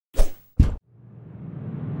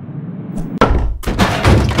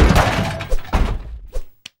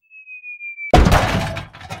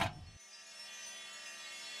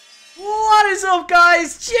up,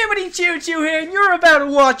 guys? Choo here, and you're about to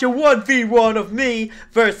watch a 1v1 of me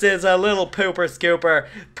versus a little pooper scooper,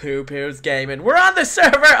 PooPoosGAMING. We're on the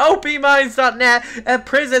server, opminds.net, a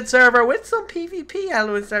prison server with some PvP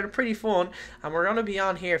elements that are pretty fun, and we're going to be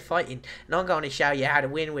on here fighting, and I'm going to show you how to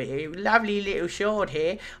win with a lovely little sword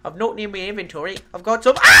here. I've nothing in my inventory. I've got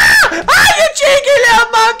some... you cheeky little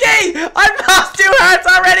monkey! I've lost 2 hearts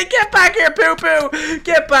already! Get back here, Poo-Poo!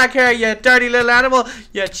 Get back here, you dirty little animal!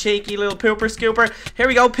 You cheeky little pooper scooper. Here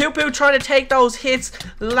we go, Poo-Poo trying to take those hits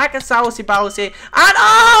like a saucy bousy. And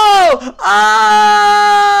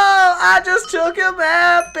I just took him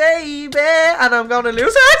out, baby. And I'm gonna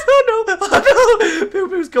lose. Oh no,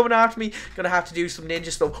 Poo-Poo's coming after me. Gonna have to do some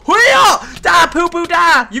ninja stuff. Hoo-yah! Da, Poo-Poo,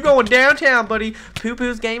 da! You going downtown, buddy.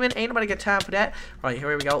 PooPoosGAMING, ain't nobody got time for that. Right,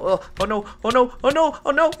 here we go. Oh no, oh no, oh no,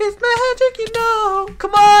 oh no. It's magic, you know.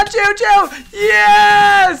 Come on, Choo-Choo.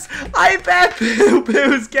 Yes! I bet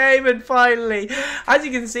PooPoosGAMING finally. As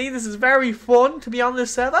you can see, this is very fun to be on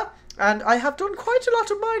this server. And I have done quite a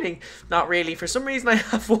lot of mining. Not really. For some reason, I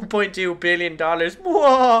have $1.2 billion.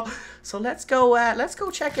 Whoa! So let's go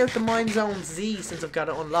check out the Mine Zone Z since I've got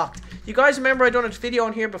it unlocked. You guys remember I done a video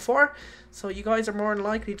on here before? So you guys are more than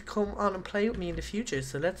likely to come on and play with me in the future.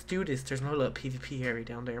 So let's do this. There's no little PvP area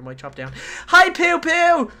down there. I might chop down. Hi,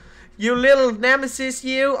 Poo-Poo! You little nemesis,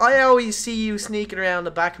 you. I always see you sneaking around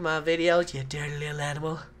the back of my videos, you dirty little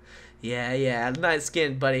animal. Yeah, nice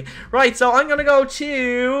skin, buddy. Right, so I'm gonna go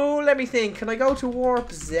to, let me think, can I go to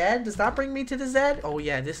Warp Z? Does that bring me to the Z? Oh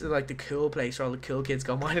yeah, this is like the cool place where all the cool kids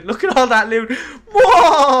go mining. Look at all that loot.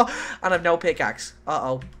 Whoa! And I've no pickaxe.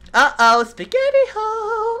 Uh-oh, spaghetti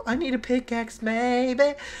hole. I need a pickaxe,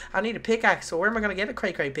 maybe. I need a pickaxe, so where am I gonna get a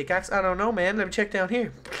cray pickaxe? I don't know, man. Let me check down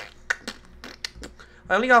here.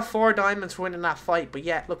 I only got 4 diamonds for winning that fight, but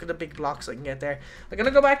yeah, look at the big blocks I can get there. I'm gonna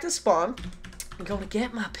go back to spawn. I'm going to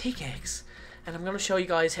get my pickaxe, and I'm going to show you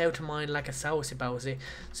guys how to mine like a saucy bousy.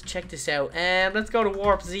 So check this out. Let's go to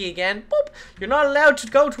Warp Z again. Boop. You're not allowed to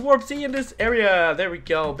go to Warp Z in this area. There we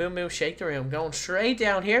go. Boom, boom, shake the room. Going straight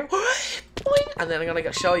down here. And then I'm going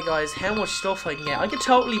to show you guys how much stuff I can get. I could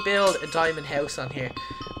totally build a diamond house on here.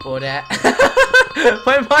 But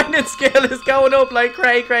my mining skill is going up like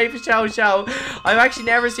cray for show. I've actually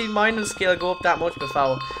never seen mining skill go up that much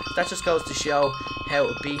before. That just goes to show how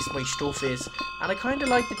a beast my stuff is. And I kind of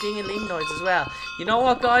like the ding-a-ling noise as well. You know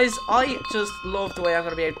what, guys? I just love the way I'm going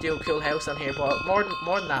to be able to do a cool house on here. But more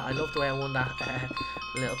than that, I love the way I won that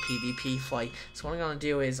little PvP fight. So what I'm going to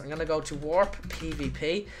do is I'm going to go to Warp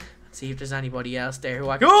PvP. See if there's anybody else there who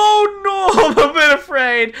I can... Oh no, I'm a bit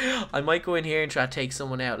afraid. I might go in here and try to take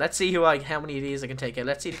someone out. Let's see how many of these I can take out.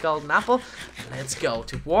 Let's see the golden apple. Let's go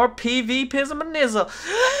to Warp PV Pism and Nizzle.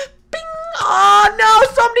 Bing! Oh no,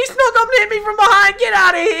 somebody snuck up and hit me from behind. Get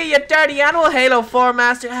out of here, you dirty animal. Halo 4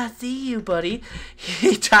 master. I see you, buddy.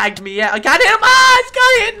 He tagged me out. I got him. He's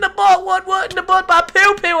got hit in the butt. What in the butt by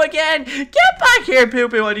Poo-Poo again. Get back here,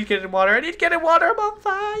 Poo-Poo. I need to get in water. I'm on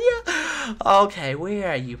fire. Okay,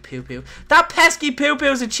 where are you, Poo-Poo? That pesky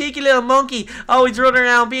Poo-Poo's a cheeky little monkey. Oh, he's running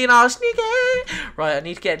around being all sneaky. Right, I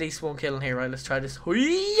need to get at least 1 kill in here. Right, let's try this.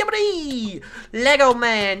 Lego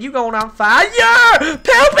man, you going on fire.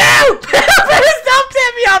 Poo-Poo! Poo-Poo, stop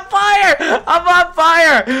setting me on fire. I'm on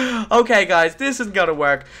fire. Okay, guys, this isn't going to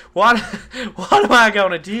work. What am I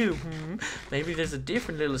going to do? Maybe there's a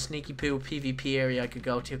different little sneaky poo PvP area I could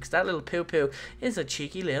go to, because that little Poo-Poo is a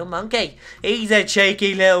cheeky little monkey. He's a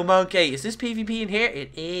cheeky little monkey. Is this PvP in here?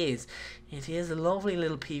 It is. It is a lovely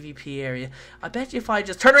little PvP area. I bet you if I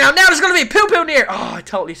just turn around now, there's going to be a Poo-Poo near. Oh, I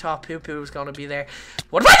totally thought Poo-Poo was going to be there.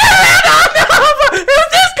 What if I turn around? Oh, no! Who's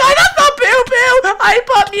this guy? That's not Poo-Poo. I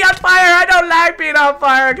put me on fire. I don't like being on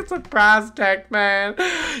fire. I get some brass tech, man.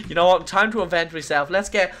 You know what? Time to invent myself. Let's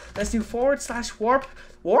do /warp.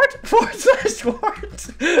 Wart?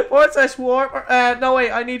 /warp. No,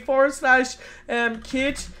 wait. I need /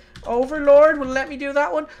 kit overlord. Will it let me do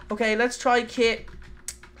that one? Okay, let's try kit.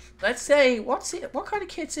 Let's say, what kind of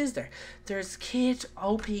kits is there? There's kit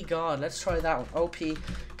OP God. Let's try that one. OP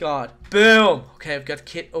God. Boom. Okay, I've got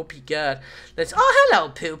kit OP God. Oh, hello,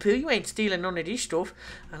 Poo-Poo. You ain't stealing none of this stuff.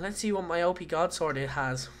 And let's see what my OP God sword it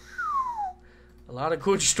has. A lot of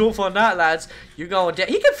good stuff on that, lads. You're going down.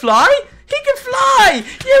 He can fly. He can fly.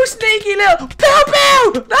 You sneaky little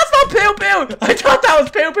Poo-Poo. That's not Poo-Poo. I thought that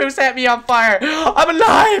was Poo-Poo set me on fire. I'm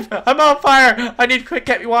alive. I'm on fire. I need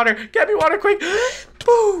get me water. Get me water quick.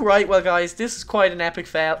 Boo! Right, well guys, this is quite an epic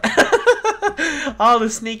fail. All the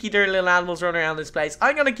sneaky dirty little animals running around this place.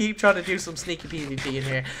 I'm gonna keep trying to do some sneaky PvP in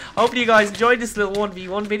here. Hopefully you guys enjoyed this little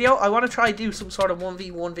 1v1 video. I want to try do some sort of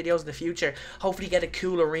 1v1 videos in the future. Hopefully get a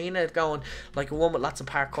cool arena going, like a one with lots of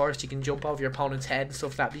parkour so you can jump over your opponent's head and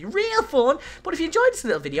stuff. That'd be real fun. But if you enjoyed this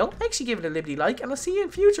little video, make sure you give it a liberty like, and I'll see you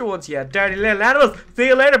in future ones, you dirty little animals. See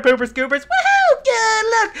you later, poopers, scoopers. Woohoo! Good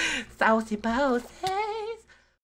luck. Saucy pose.